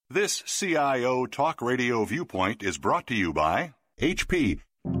This CIO Talk Radio Viewpoint is brought to you by HP.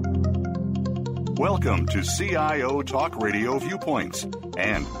 Welcome to CIO Talk Radio Viewpoints.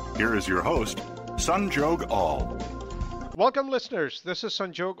 And here is your host, Sanjog Aul. Welcome, listeners. This is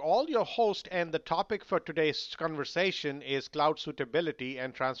Sanjog Aul, your host, and the topic for today's conversation is cloud suitability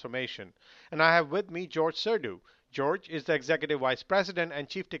and transformation. And I have with me George Surdu. George is the Executive Vice President and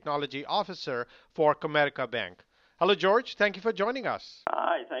Chief Technology Officer for Comerica Bank. Hello, George. Thank you for joining us.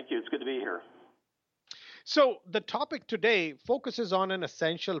 Hi, thank you. It's good to be here. So the topic today focuses on an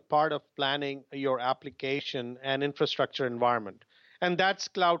essential part of planning your application and infrastructure environment, and that's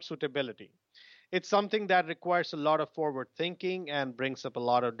cloud suitability. It's something that requires a lot of forward thinking and brings up a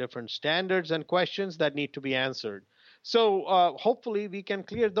lot of different standards and questions that need to be answered. So hopefully we can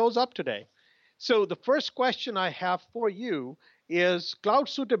clear those up today. So the first question I have for you is cloud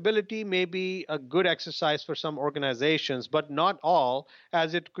suitability may be a good exercise for some organizations, but not all,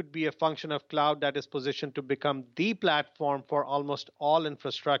 as it could be a function of cloud that is positioned to become the platform for almost all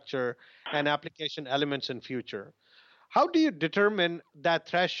infrastructure and application elements in future. How do you determine that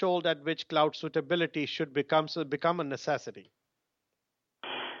threshold at which cloud suitability should become a necessity?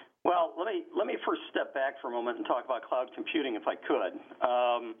 Well, let me first step back for a moment and talk about cloud computing, if I could.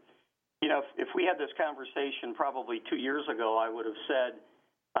 If we had this conversation probably 2 years ago, I would have said,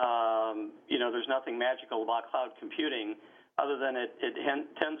 there's nothing magical about cloud computing other than it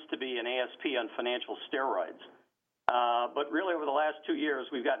tends to be an ASP on financial steroids. But really, over the last 2 years,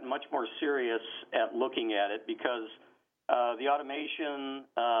 we've gotten much more serious at looking at it because the automation,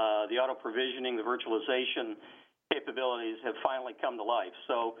 the auto provisioning, the virtualization capabilities have finally come to life.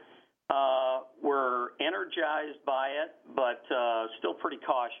 So we're energized by it, but still pretty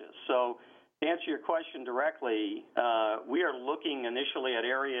cautious. So to answer your question directly, we are looking initially at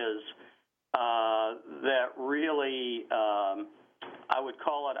areas that really, I would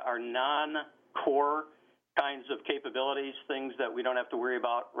call it our non-core kinds of capabilities, things that we don't have to worry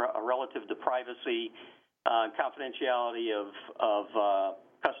about relative to privacy, confidentiality of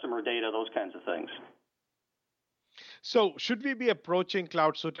customer data, those kinds of things. So should we be approaching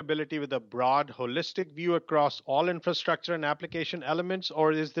cloud suitability with a broad, holistic view across all infrastructure and application elements,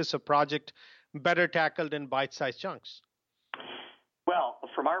 or is this a project better tackled in bite-sized chunks? Well,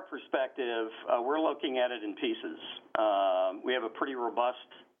 from our perspective, we're looking at it in pieces. We have a pretty robust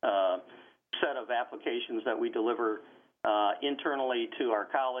set of applications that we deliver internally to our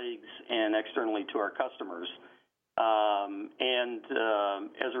colleagues and externally to our customers. And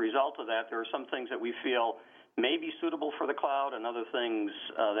as a result of that, there are some things that we feel may be suitable for the cloud and other things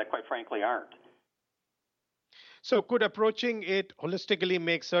that, quite frankly, aren't. So could approaching it holistically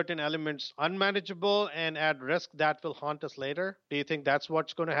make certain elements unmanageable and add risk that will haunt us later? Do you think that's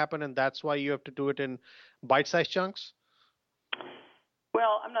what's going to happen, and that's why you have to do it in bite-sized chunks?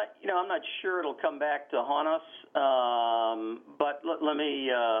 Well, I'm not sure it'll come back to haunt us. But let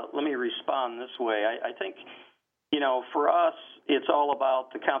me respond this way. I think, for us, it's all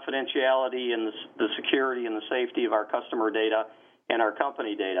about the confidentiality and the security and the safety of our customer data and our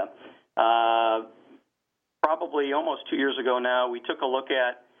company data. Probably almost 2 years ago now, we took a look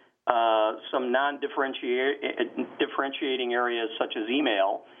at some non-differentiating areas such as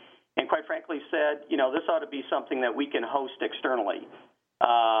email, and quite frankly said, this ought to be something that we can host externally,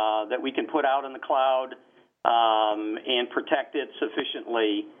 that we can put out in the cloud and protect it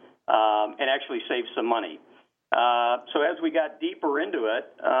sufficiently and actually save some money. So as we got deeper into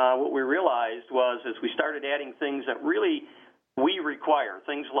it, what we realized was as we started adding things that really we require,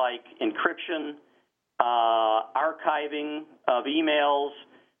 things like encryption, archiving of emails,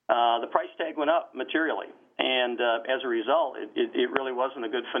 the price tag went up materially. And as a result, it really wasn't a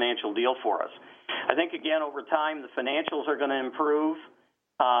good financial deal for us. I think, again, over time, the financials are going to improve.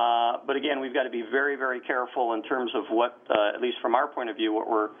 But again, we've got to be very, very careful in terms of what, at least from our point of view, what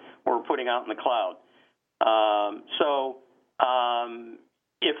we're putting out in the cloud. So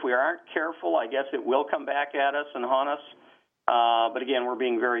if we aren't careful, I guess it will come back at us and haunt us. But again, we're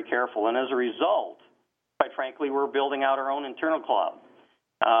being very careful. And as a result, quite frankly, we're building out our own internal cloud.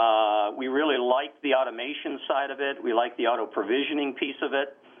 We really like the automation side of it. We like the auto provisioning piece of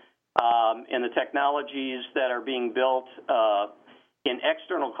it. And the technologies that are being built in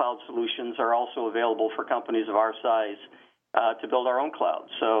external cloud solutions are also available for companies of our size to build our own cloud.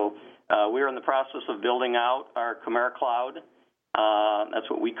 So we're in the process of building out our Comerica Cloud, that's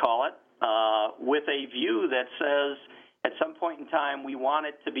what we call it, with a view that says at some point in time we want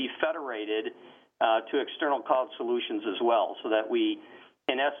it to be federated to external cloud solutions as well, so that we,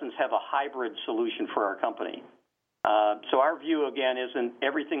 in essence, have a hybrid solution for our company. So our view, again, isn't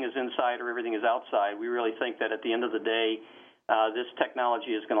everything is inside or everything is outside. We really think that at the end of the day, this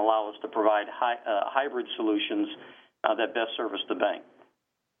technology is going to allow us to provide hybrid solutions that best service the bank.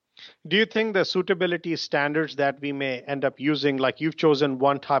 Do you think the suitability standards that we may end up using, like you've chosen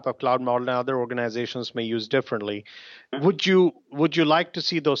one type of cloud model and other organizations may use differently, Mm-hmm. would you like to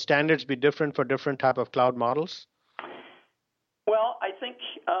see those standards be different for different type of cloud models? Well, I think,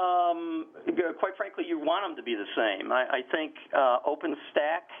 quite frankly, you want them to be the same. I think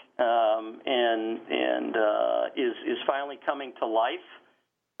OpenStack is finally coming to life.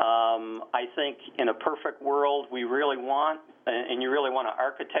 I think in a perfect world, we really want, and you really want to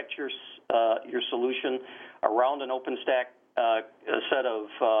architect your solution around an OpenStack set of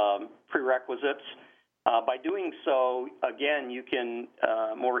prerequisites. By doing so, again, you can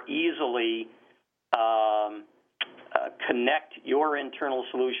more easily connect your internal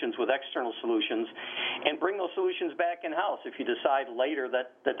solutions with external solutions and bring those solutions back in-house if you decide later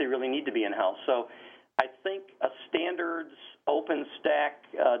that they really need to be in-house. So I think a standards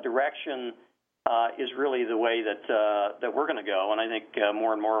OpenStack direction is really the way that we're going to go, and I think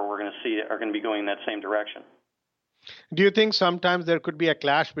more and more we're going to see are going to be going in that same direction. Do you think sometimes there could be a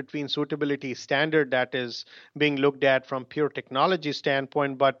clash between suitability standard that is being looked at from pure technology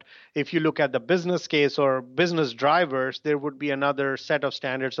standpoint, but if you look at the business case or business drivers, there would be another set of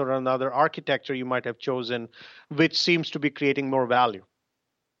standards or another architecture you might have chosen, which seems to be creating more value?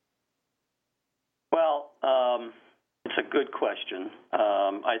 Well, it's a good question.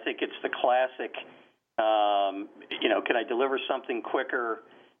 I think it's the classic, can I deliver something quicker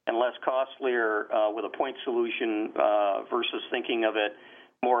and less costlier with a point solution versus thinking of it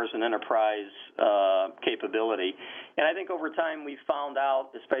more as an enterprise capability. And I think over time we've found out,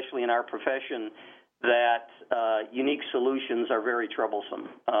 especially in our profession, that unique solutions are very troublesome.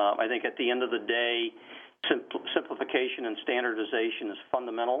 I think at the end of the day, simplification and standardization is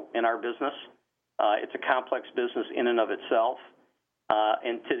fundamental in our business. It's a complex business in and of itself.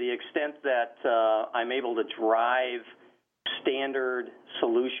 And to the extent that I'm able to drive standard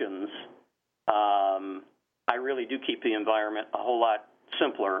solutions, I really do keep the environment a whole lot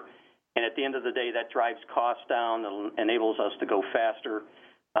simpler. And at the end of the day, that drives costs down and enables us to go faster.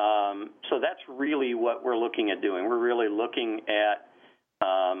 So that's really what we're looking at doing. We're really looking at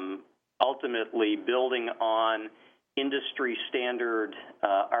ultimately building on industry standard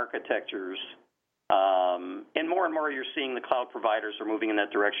architectures. And more you're seeing the cloud providers are moving in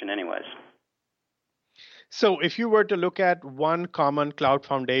that direction anyways. So if you were to look at one common cloud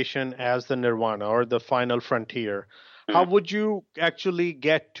foundation as the nirvana or the final frontier, how would you actually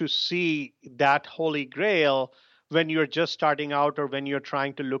get to see that holy grail when you're just starting out or when you're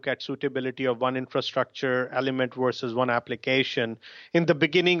trying to look at suitability of one infrastructure element versus one application in the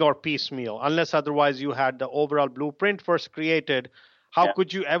beginning or piecemeal? Unless otherwise you had the overall blueprint first created, how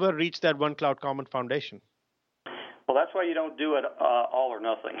could you ever reach that one cloud common foundation? Well, that's why you don't do it all or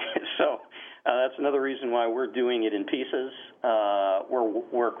nothing. So that's another reason why we're doing it in pieces.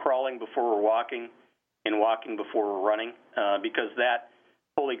 We're crawling before we're walking and walking before we're running because that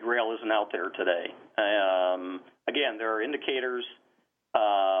holy grail isn't out there today. Again, there are indicators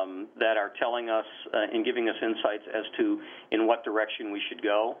that are telling us and giving us insights as to in what direction we should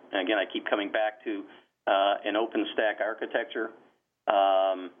go. And again, I keep coming back to an OpenStack architecture.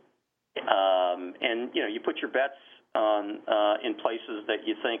 And you put your bets on in places that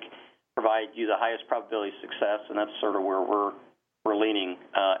you think provide you the highest probability of success, and that's sort of where we're leaning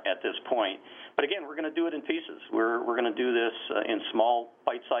at this point. But again, we're going to do it in pieces. We're going to do this in small,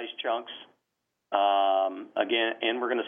 bite-sized chunks. Again, and we're going to